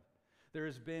child. There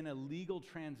has been a legal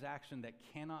transaction that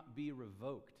cannot be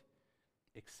revoked.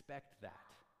 Expect that.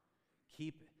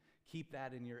 Keep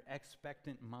that in your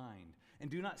expectant mind. And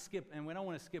do not skip, and we don't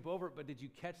want to skip over it, but did you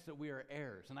catch that we are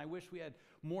heirs? And I wish we had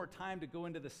more time to go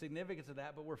into the significance of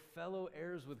that, but we're fellow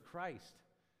heirs with Christ.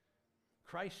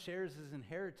 Christ shares his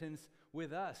inheritance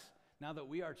with us now that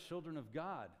we are children of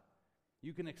God.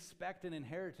 You can expect an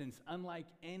inheritance unlike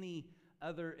any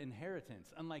other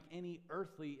inheritance, unlike any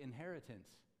earthly inheritance.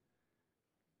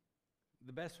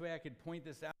 The best way I could point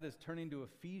this out is turning to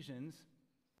Ephesians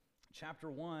chapter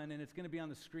 1, and it's going to be on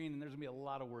the screen, and there's going to be a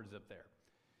lot of words up there.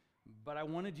 But I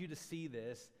wanted you to see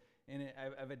this, and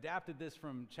I've adapted this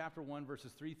from chapter 1,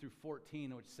 verses 3 through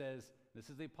 14, which says, this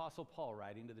is the Apostle Paul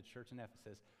writing to the church in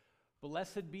Ephesus,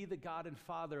 "Blessed be the God and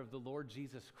Father of the Lord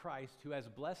Jesus Christ, who has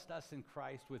blessed us in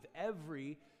Christ with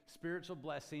every spiritual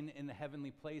blessing in the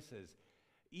heavenly places,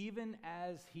 even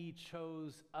as he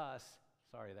chose us,"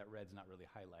 sorry, that red's not really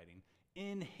highlighting,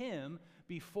 In him,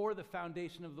 before the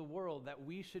foundation of the world, that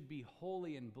we should be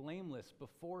holy and blameless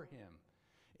before him.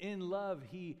 In love,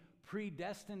 he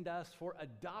predestined us for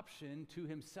adoption to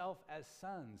himself as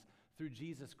sons through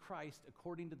Jesus Christ,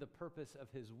 according to the purpose of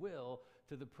his will,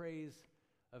 to the praise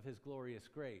of his glorious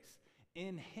grace.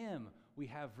 In him we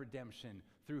have redemption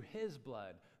through his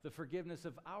blood, the forgiveness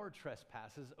of our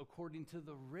trespasses, according to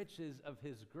the riches of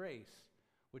his grace,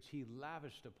 which he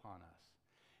lavished upon us.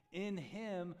 In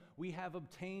him we have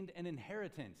obtained an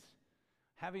inheritance,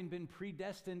 having been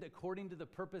predestined according to the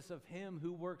purpose of him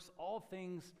who works all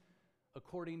things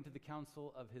according to the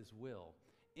counsel of his will.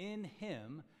 In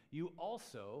him you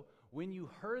also, when you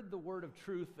heard the word of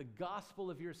truth, the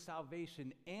gospel of your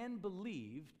salvation, and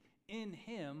believed, in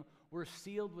him were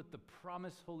sealed with the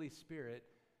promised Holy Spirit,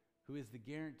 who is the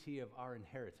guarantee of our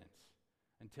inheritance,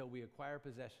 until we acquire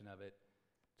possession of it,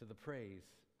 to the praise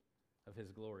of his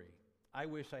glory. I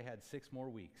wish I had 6 more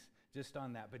weeks just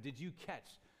on that, but did you catch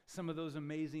some of those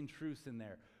amazing truths in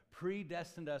there?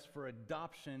 Predestined us for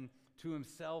adoption to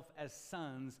himself as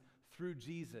sons through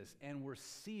Jesus, and we're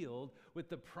sealed with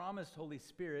the promised Holy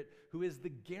Spirit, who is the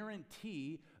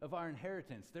guarantee of our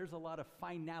inheritance. There's a lot of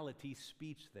finality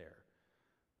speech there.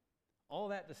 All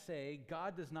that to say,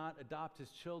 God does not adopt his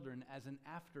children as an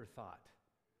afterthought,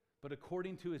 but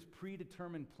according to his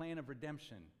predetermined plan of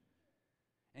redemption.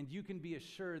 And you can be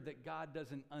assured that God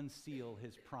doesn't unseal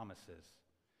his promises.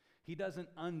 He doesn't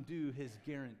undo his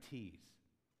guarantees.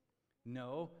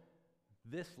 No,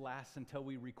 this lasts until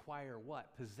we require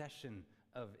what? Possession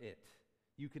of it.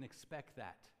 You can expect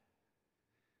that.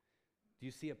 Do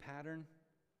you see a pattern?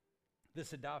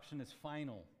 This adoption is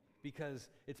final because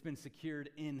it's been secured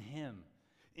in him.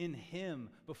 In him,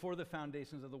 before the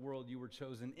foundations of the world, you were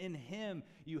chosen. In him,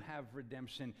 you have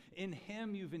redemption. In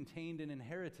him, you've obtained an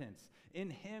inheritance. In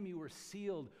him, you were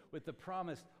sealed with the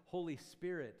promised Holy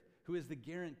Spirit, who is the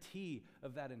guarantee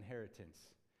of that inheritance.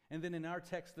 And then in our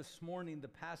text this morning, the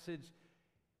passage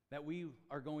that we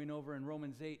are going over in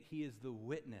Romans 8, he is the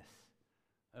witness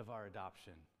of our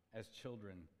adoption as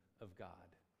children of God,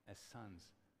 as sons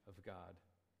of God.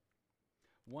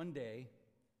 One day,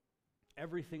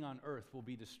 everything on earth will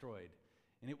be destroyed,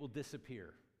 and it will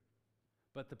disappear.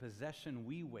 But the possession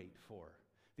we wait for,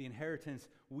 the inheritance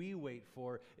we wait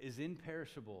for, is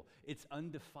imperishable, it's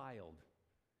undefiled,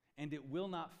 and it will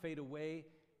not fade away,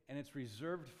 and it's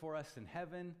reserved for us in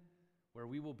heaven, where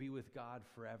we will be with God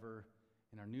forever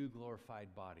in our new glorified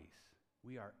bodies.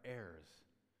 We are heirs,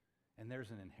 and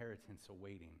there's an inheritance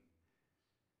awaiting.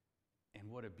 And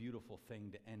what a beautiful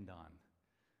thing to end on.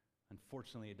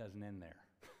 Unfortunately, it doesn't end there.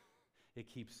 It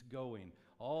keeps going.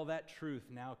 All that truth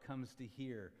now comes to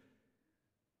here.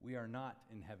 We are not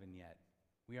in heaven yet.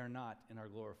 We are not in our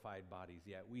glorified bodies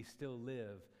yet. We still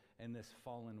live in this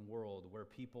fallen world where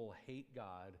people hate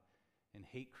God and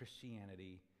hate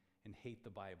Christianity and hate the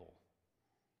Bible.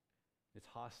 It's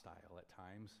hostile at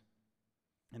times.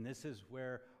 And this is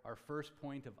where our first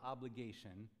point of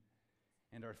obligation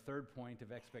and our third point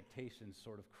of expectation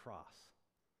sort of cross.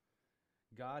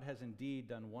 God has indeed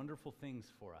done wonderful things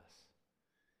for us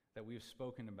that we've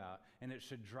spoken about, and it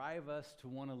should drive us to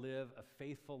want to live a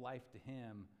faithful life to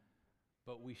him,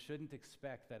 but we shouldn't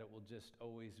expect that it will just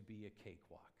always be a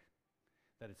cakewalk,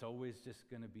 that it's always just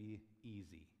going to be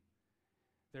easy.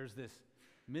 There's this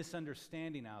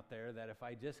misunderstanding out there that if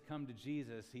I just come to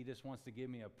Jesus, he just wants to give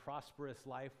me a prosperous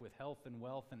life with health and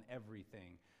wealth and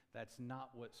everything. That's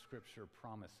not what Scripture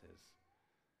promises.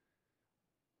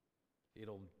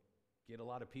 It'll get a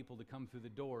lot of people to come through the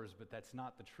doors, but that's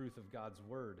not the truth of God's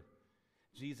word.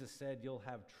 Jesus said, you'll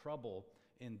have trouble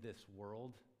in this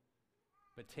world,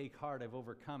 but take heart, I've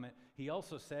overcome it. He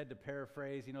also said, to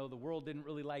paraphrase, the world didn't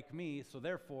really like me, so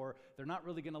therefore, they're not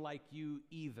really going to like you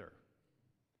either.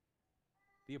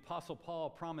 The Apostle Paul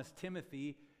promised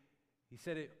Timothy, he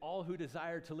said, all who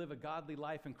desire to live a godly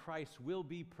life in Christ will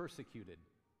be persecuted.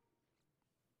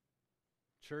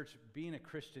 Church, being a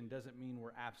Christian doesn't mean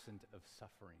we're absent of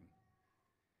suffering.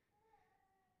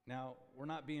 Now, we're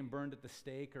not being burned at the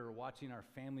stake or watching our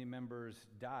family members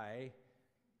die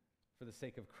for the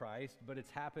sake of Christ, but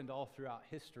it's happened all throughout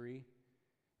history,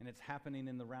 and it's happening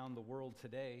around the world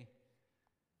today.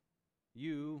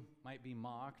 You might be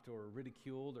mocked or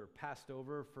ridiculed or passed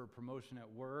over for promotion at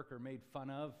work or made fun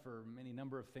of for any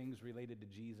number of things related to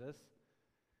Jesus.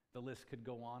 The list could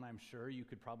go on, I'm sure. You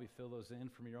could probably fill those in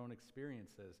from your own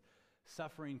experiences.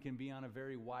 Suffering can be on a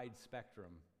very wide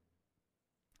spectrum,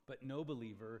 but no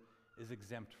believer is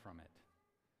exempt from it.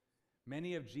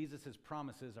 Many of Jesus'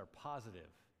 promises are positive,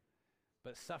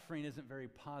 but suffering isn't very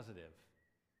positive.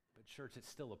 But church, it's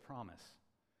still a promise.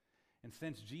 And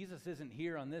since Jesus isn't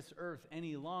here on this earth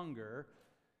any longer,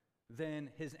 then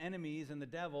his enemies and the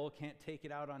devil can't take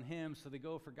it out on him, so they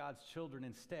go for God's children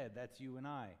instead. That's you and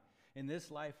I. In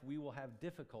this life, we will have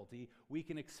difficulty. We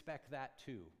can expect that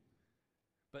too.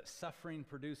 But suffering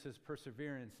produces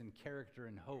perseverance and character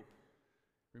and hope.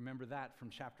 Remember that from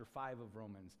chapter 5 of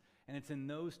Romans. And it's in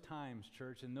those times,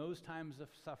 church, in those times of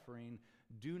suffering,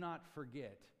 do not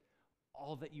forget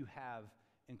all that you have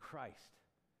in Christ.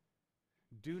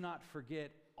 Do not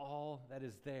forget all that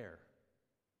is there.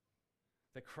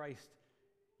 That Christ,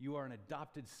 you are an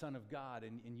adopted son of God,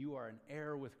 and you are an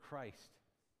heir with Christ.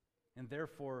 And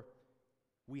therefore,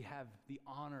 we have the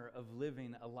honor of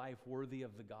living a life worthy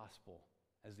of the gospel,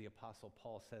 as the Apostle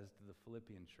Paul says to the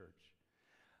Philippian church.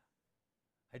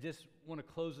 I just want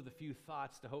to close with a few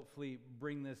thoughts to hopefully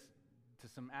bring this to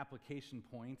some application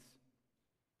points.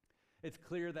 It's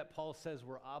clear that Paul says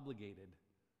we're obligated.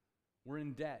 We're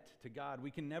in debt to God.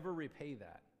 We can never repay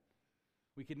that.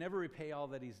 We can never repay all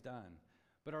that he's done.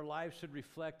 But our lives should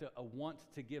reflect a want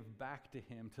to give back to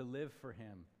him, to live for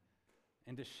him,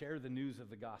 and to share the news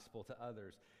of the gospel to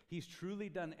others. He's truly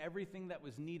done everything that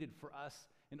was needed for us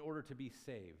in order to be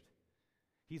saved.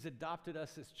 He's adopted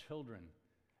us as children,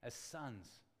 as sons.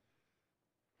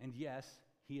 And yes,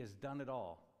 he has done it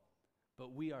all.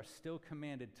 But we are still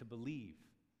commanded to believe.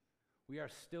 We are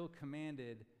still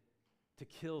commanded to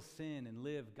kill sin and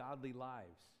live godly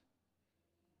lives.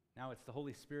 Now, it's the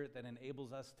Holy Spirit that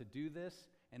enables us to do this,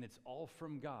 and it's all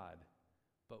from God,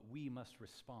 but we must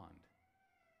respond.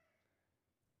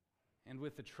 And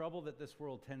with the trouble that this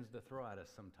world tends to throw at us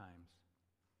sometimes,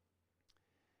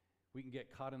 we can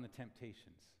get caught in the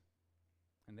temptations,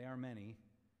 and they are many.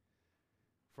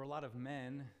 For a lot of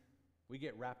men, we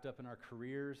get wrapped up in our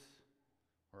careers,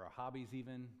 or our hobbies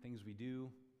even, things we do,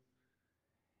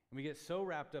 and we get so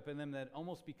wrapped up in them that it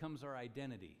almost becomes our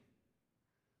identity.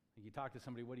 You talk to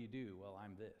somebody, what do you do? Well,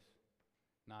 I'm this.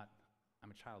 Not,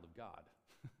 I'm a child of God.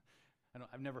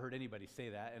 I've never heard anybody say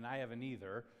that, and I haven't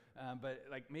either. But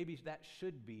maybe that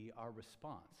should be our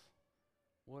response.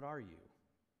 What are you?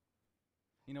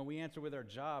 You know, we answer with our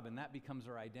job, and that becomes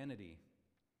our identity.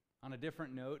 On a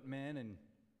different note, men, and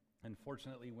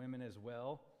unfortunately women as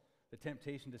well, the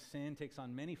temptation to sin takes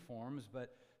on many forms,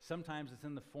 but sometimes it's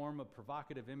in the form of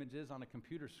provocative images on a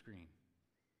computer screen.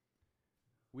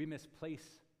 We misplace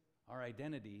our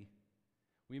identity,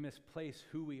 we misplace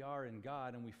who we are in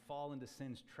God, and we fall into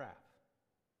sin's trap.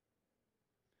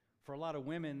 For a lot of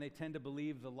women, they tend to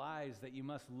believe the lies that you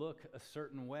must look a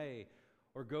certain way,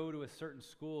 or go to a certain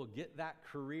school, get that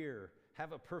career,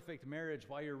 have a perfect marriage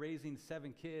while you're raising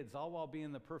 7 kids, all while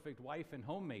being the perfect wife and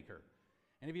homemaker.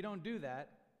 And if you don't do that,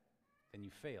 then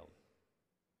you failed.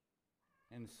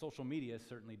 And social media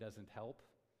certainly doesn't help.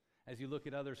 As you look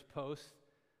at others' posts,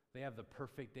 they have the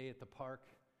perfect day at the park,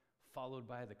 followed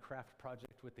by the craft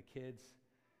project with the kids,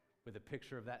 with a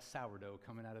picture of that sourdough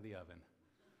coming out of the oven.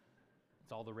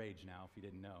 It's all the rage now, if you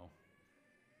didn't know.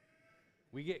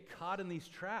 We get caught in these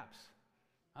traps.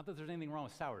 Not that there's anything wrong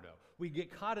with sourdough. We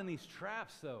get caught in these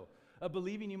traps, though, of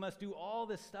believing you must do all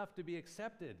this stuff to be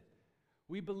accepted.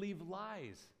 We believe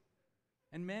lies.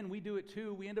 And men, we do it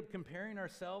too. We end up comparing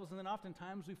ourselves, and then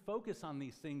oftentimes we focus on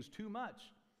these things too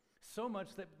much, so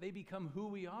much that they become who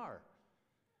we are.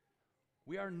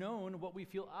 We are known what we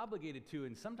feel obligated to,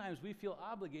 and sometimes we feel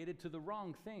obligated to the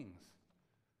wrong things.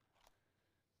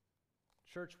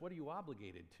 Church, what are you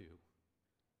obligated to?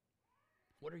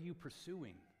 What are you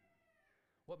pursuing?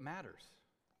 What matters?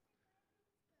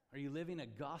 Are you living a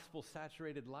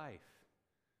gospel-saturated life?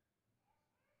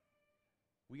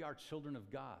 We are children of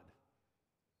God.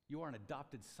 You are an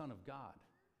adopted son of God.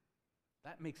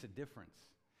 That makes a difference.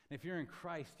 And if you're in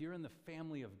Christ, you're in the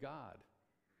family of God.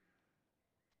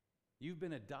 You've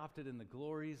been adopted, and the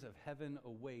glories of heaven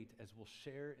await as we'll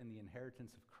share in the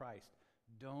inheritance of Christ.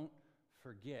 Don't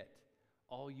forget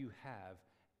all you have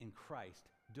in Christ.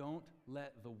 Don't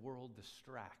let the world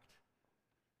distract.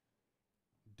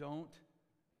 Don't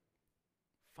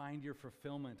find your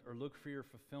fulfillment or look for your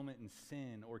fulfillment in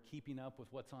sin or keeping up with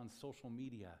what's on social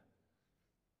media.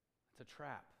 It's a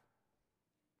trap.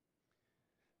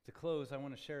 To close, I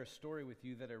want to share a story with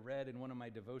you that I read in one of my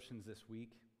devotions this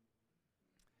week.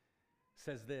 It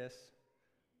says this: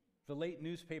 the late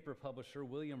newspaper publisher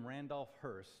William Randolph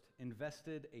Hearst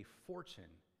invested a fortune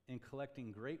in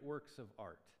collecting great works of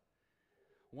art.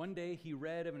 One day he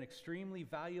read of an extremely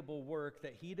valuable work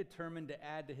that he determined to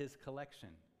add to his collection.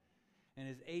 And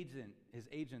his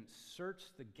agent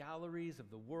searched the galleries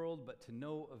of the world, but to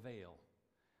no avail.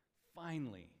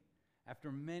 Finally,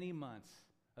 after many months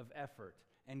of effort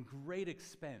and great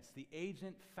expense, the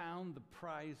agent found the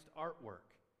prized artwork.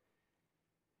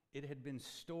 It had been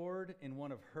stored in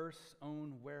one of Hearst's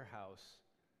own warehouse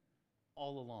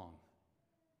all along.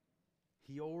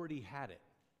 He already had it,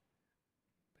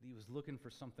 but he was looking for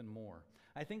something more.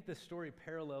 I think this story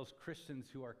parallels Christians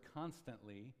who are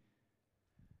constantly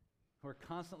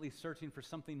searching for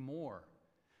something more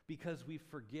because we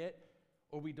forget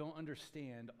or we don't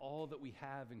understand all that we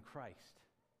have in Christ.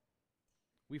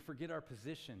 We forget our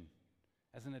position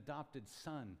as an adopted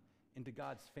son into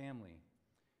God's family.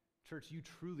 Church, you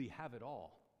truly have it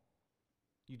all.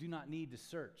 You do not need to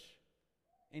search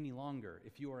any longer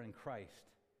if you are in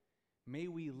Christ. May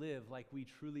we live like we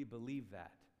truly believe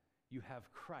that. You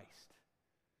have Christ,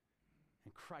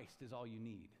 and Christ is all you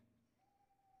need.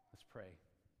 Let's pray.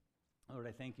 Lord,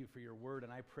 I thank you for your word,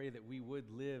 and I pray that we would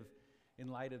live in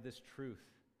light of this truth,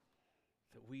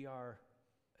 that we are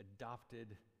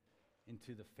adopted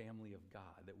into the family of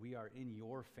God, that we are in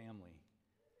your family.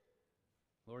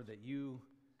 Lord, that you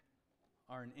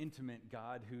are an intimate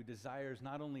God who desires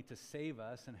not only to save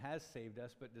us and has saved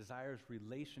us, but desires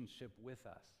relationship with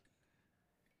us.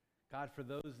 God, for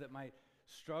those that might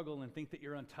struggle and think that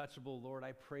you're untouchable, Lord,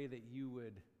 I pray that you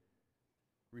would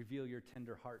reveal your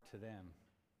tender heart to them.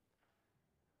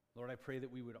 Lord, I pray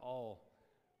that we would all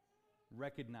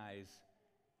recognize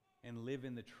and live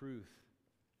in the truth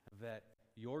that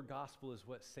your gospel is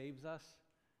what saves us,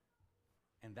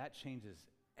 and that changes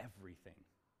everything.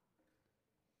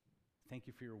 Thank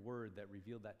you for your word that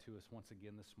revealed that to us once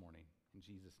again this morning. In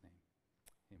Jesus' name,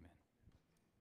 amen.